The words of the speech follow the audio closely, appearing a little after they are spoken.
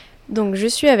Donc, je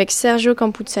suis avec Sergio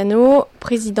Campusano,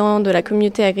 président de la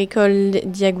communauté agricole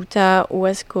d'Iaguta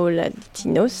Huasco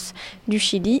Latinos du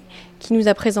Chili, qui nous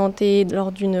a présenté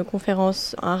lors d'une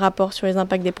conférence un rapport sur les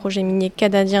impacts des projets miniers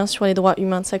canadiens sur les droits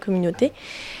humains de sa communauté.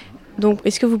 Donc,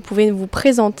 est-ce que vous pouvez vous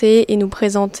présenter et nous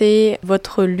présenter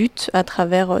votre lutte à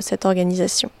travers cette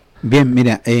organisation? Bien,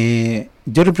 mira,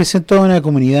 yo represento a una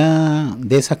comunidad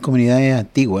de esas comunidades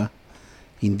antiguas,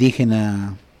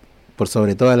 indígenas por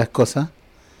sobre todas las cosas,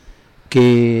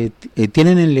 que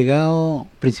tienen el legado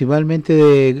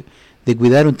principalmente de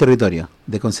cuidar un territorio,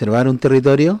 de conservar un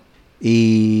territorio,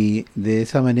 y de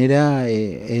esa manera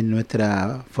en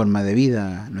nuestra forma de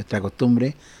vida, nuestra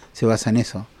costumbre se basa en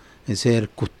eso, en ser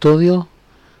custodios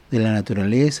de la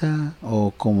naturaleza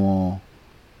o como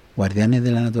guardianes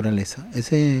de la naturaleza.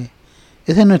 Esa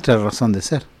es nuestra razón de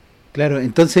ser. Claro,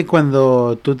 entonces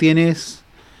cuando tú tienes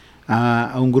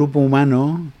a un grupo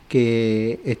humano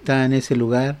que está en ese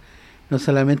lugar, no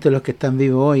solamente los que están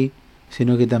vivos hoy,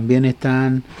 sino que también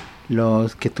están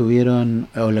los que estuvieron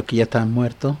o los que ya están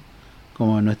muertos,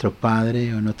 como nuestros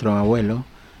padres o nuestros abuelos,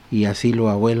 y así los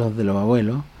abuelos de los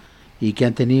abuelos, y que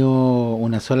han tenido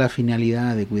una sola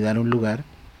finalidad de cuidar un lugar,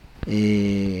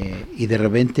 y de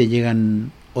repente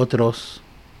llegan otros,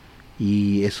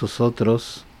 y esos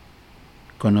otros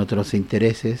con otros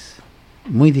intereses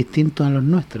muy distintos a los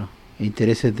nuestros,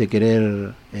 intereses de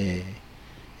querer,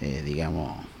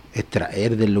 digamos,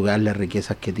 extraer del lugar las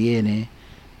riquezas que tiene,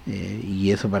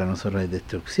 y eso para nosotros es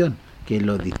destrucción, que es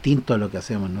lo distinto a lo que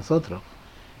hacemos nosotros.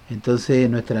 Entonces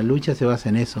nuestra lucha se basa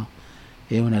en eso,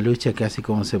 es una lucha casi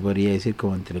como se podría decir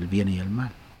como entre el bien y el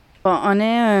mal. Bon, on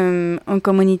est une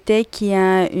communauté qui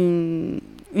a une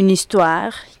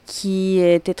histoire qui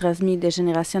a été transmise de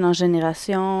génération en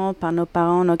génération par nos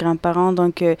parents, nos grands-parents.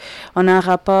 Donc, on a un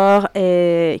rapport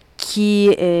qui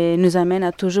nous amène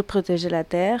à toujours protéger la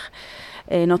terre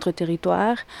et notre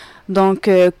territoire. Donc,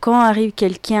 quand arrive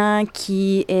quelqu'un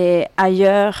qui est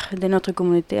ailleurs de notre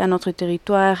communauté, à notre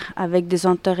territoire, avec des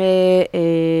intérêts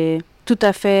tout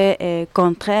à fait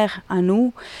contraires à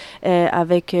nous,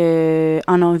 avec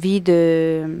une envie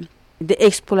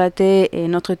d'exploiter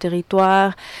notre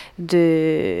territoire,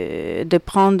 de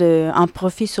prendre un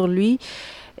profit sur lui.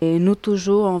 Et nous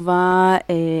toujours, on va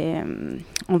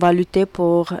lutter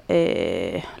pour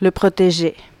le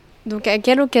protéger. Donc à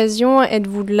quelle occasion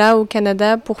êtes-vous là au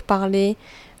Canada pour parler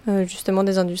justement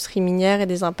des industries minières et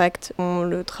des impacts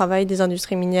le travail des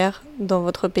industries minières dans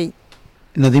votre pays?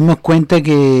 Nos dimos cuenta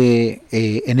que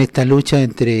en esta lucha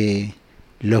entre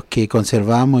los que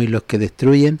conservamos y los que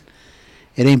destruyen,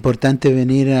 era importante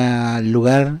venir al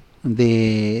lugar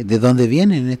de donde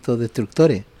vienen estos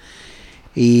destructores,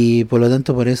 y por lo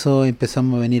tanto por eso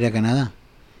empezamos a venir a Canadá,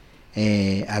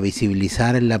 a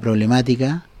visibilizar la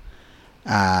problemática,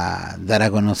 a dar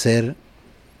a conocer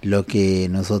lo que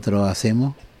nosotros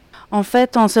hacemos. En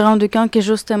fait, on s'est rendu compte que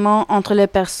justement, entre les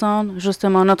personnes,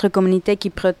 justement notre communauté qui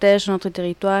protège notre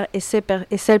territoire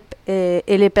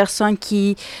et les personnes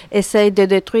qui essayent de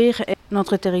détruire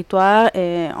notre territoire,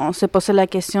 et on s'est posé la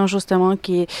question justement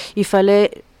qu'il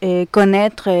fallait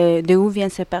connaître d'où viennent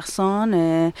ces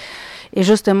personnes et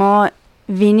justement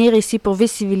venir ici pour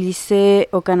visibiliser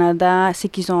au Canada ce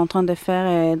qu'ils sont en train de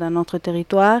faire dans notre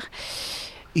territoire.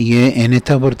 Y en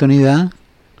esta oportunidad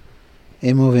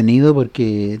hemos venido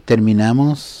porque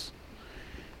terminamos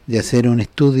de hacer un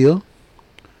estudio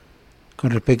con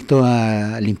respecto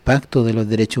al impacto de los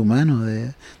derechos humanos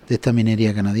de esta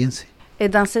minería canadiense. Et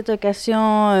dans cette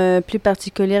occasion plus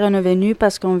particulière, on est venu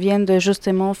parce qu'on vient de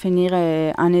justement finir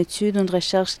une étude, une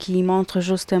recherche qui montre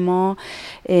justement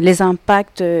les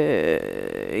impacts les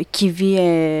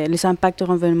impacts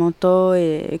environnementaux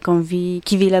et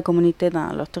qui vit la communauté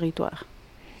dans leur territoire.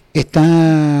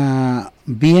 Está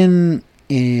bien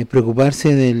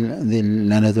preocuparse de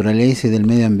la naturaleza y del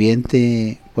medio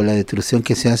ambiente por la destrucción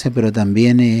que se hace, pero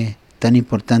también es tan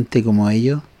importante como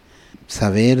ello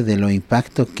saber de los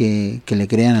impactos que le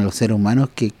crean a los seres humanos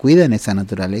que cuidan esa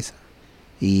naturaleza.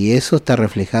 Y eso está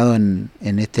reflejado en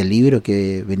este libro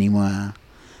que venimos a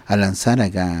lanzar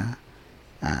acá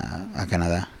a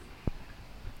Canadá.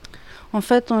 En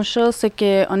fait, une chose, c'est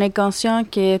qu'on est conscient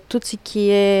que tout ce qui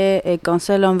est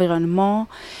concerne l'environnement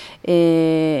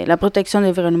et la protection de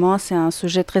l'environnement, c'est un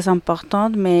sujet très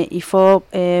important, mais il faut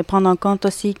prendre en compte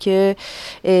aussi que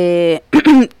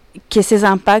ces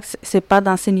impacts, c'est pas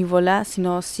dans ce niveau-là,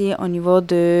 sinon aussi au niveau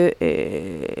de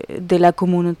la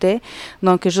communauté.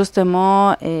 Donc,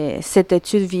 justement, cette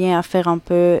étude vient à faire un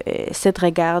peu cette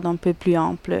regard un peu plus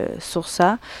ample sur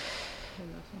ça.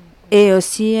 Et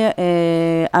aussi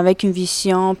avec une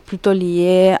vision plutôt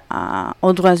liée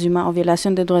aux droits humains, aux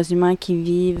violations des droits humains qui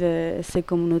vivent ces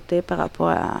communautés par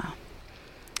rapport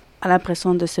à la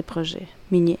pression de ces projets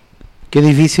miniers. Qué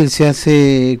difícil se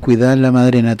hace cuidar la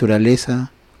madre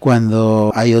naturaleza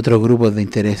cuando hay otros grupos de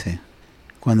intereses,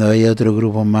 cuando hay otros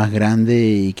grupos más grandes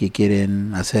y que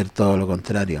quieren hacer todo lo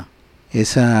contrario.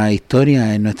 Esa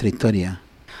historia es nuestra historia.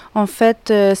 En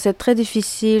fait, c'est très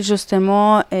difficile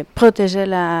justement protéger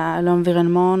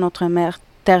l'environnement, notre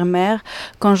terre-mère,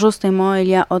 quand justement il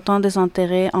y a autant des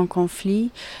intérêts en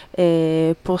conflit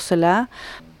pour cela.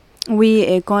 Oui,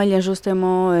 et quand il y a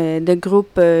justement des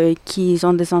groupes qui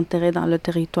ont des intérêts dans le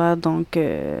territoire, donc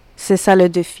c'est ça le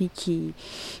défi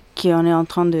qu'on est en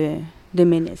train de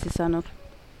mener, c'est ça notre...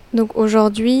 Donc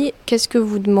aujourd'hui, qu'est-ce que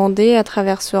vous demandez à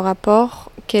travers ce rapport?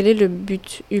 Quel est le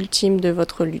but ultime de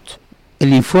votre lutte?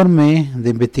 El informe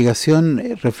de investigación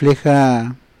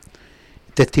refleja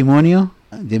testimonios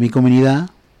de mi comunidad,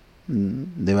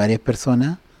 de varias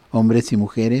personas, hombres y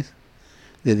mujeres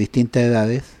de distintas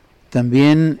edades.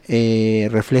 También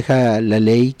refleja la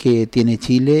ley que tiene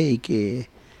Chile y que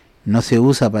no se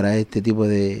usa para este tipo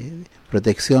de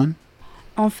protección.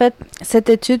 En fait, cette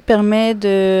étude permet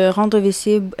de rendre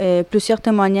visible plusieurs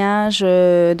témoignages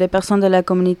des personnes de la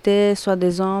communauté, soit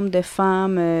des hommes, des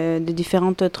femmes, de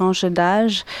différentes tranches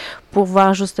d'âge, pour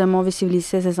voir justement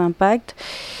visibiliser ces impacts.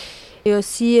 Et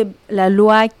aussi la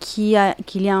loi qu'il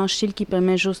y a en Chile qui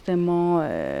permet justement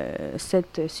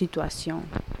cette situation.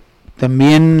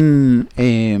 También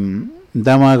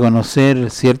damos a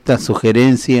conocer ciertas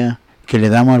sugerencias que le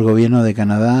damos al gobierno de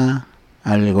Canadá,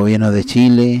 al gobierno de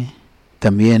Chile.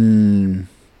 También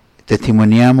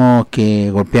testimoniamos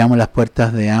que golpeamos las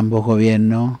puertas de ambos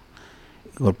gobiernos,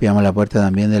 golpeamos la puerta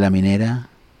también de la minera,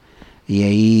 y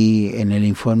ahí en el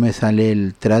informe sale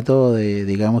el trato de,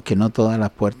 digamos, que no todas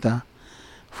las puertas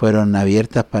fueron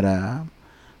abiertas para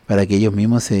que ellos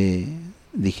mismos se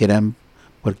dijeran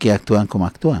por qué actúan como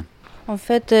actúan. En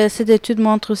fait, cette étude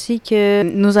montre aussi que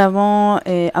nous avons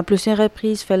à plusieurs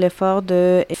reprises fait l'effort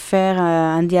de faire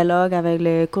un dialogue avec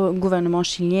le gouvernement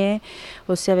chilien,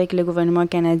 aussi avec le gouvernement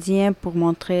canadien pour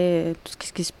montrer tout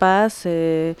ce qui se passe.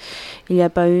 Il n'y a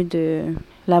pas eu de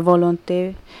la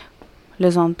volonté de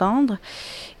les entendre.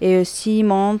 Et aussi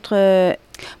montre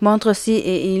aussi,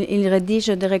 et il rédige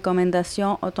des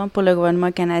recommandations autant pour le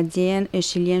gouvernement canadien et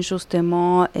chilien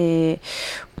justement et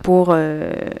pour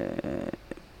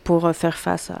faire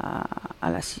face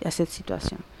à cette situation.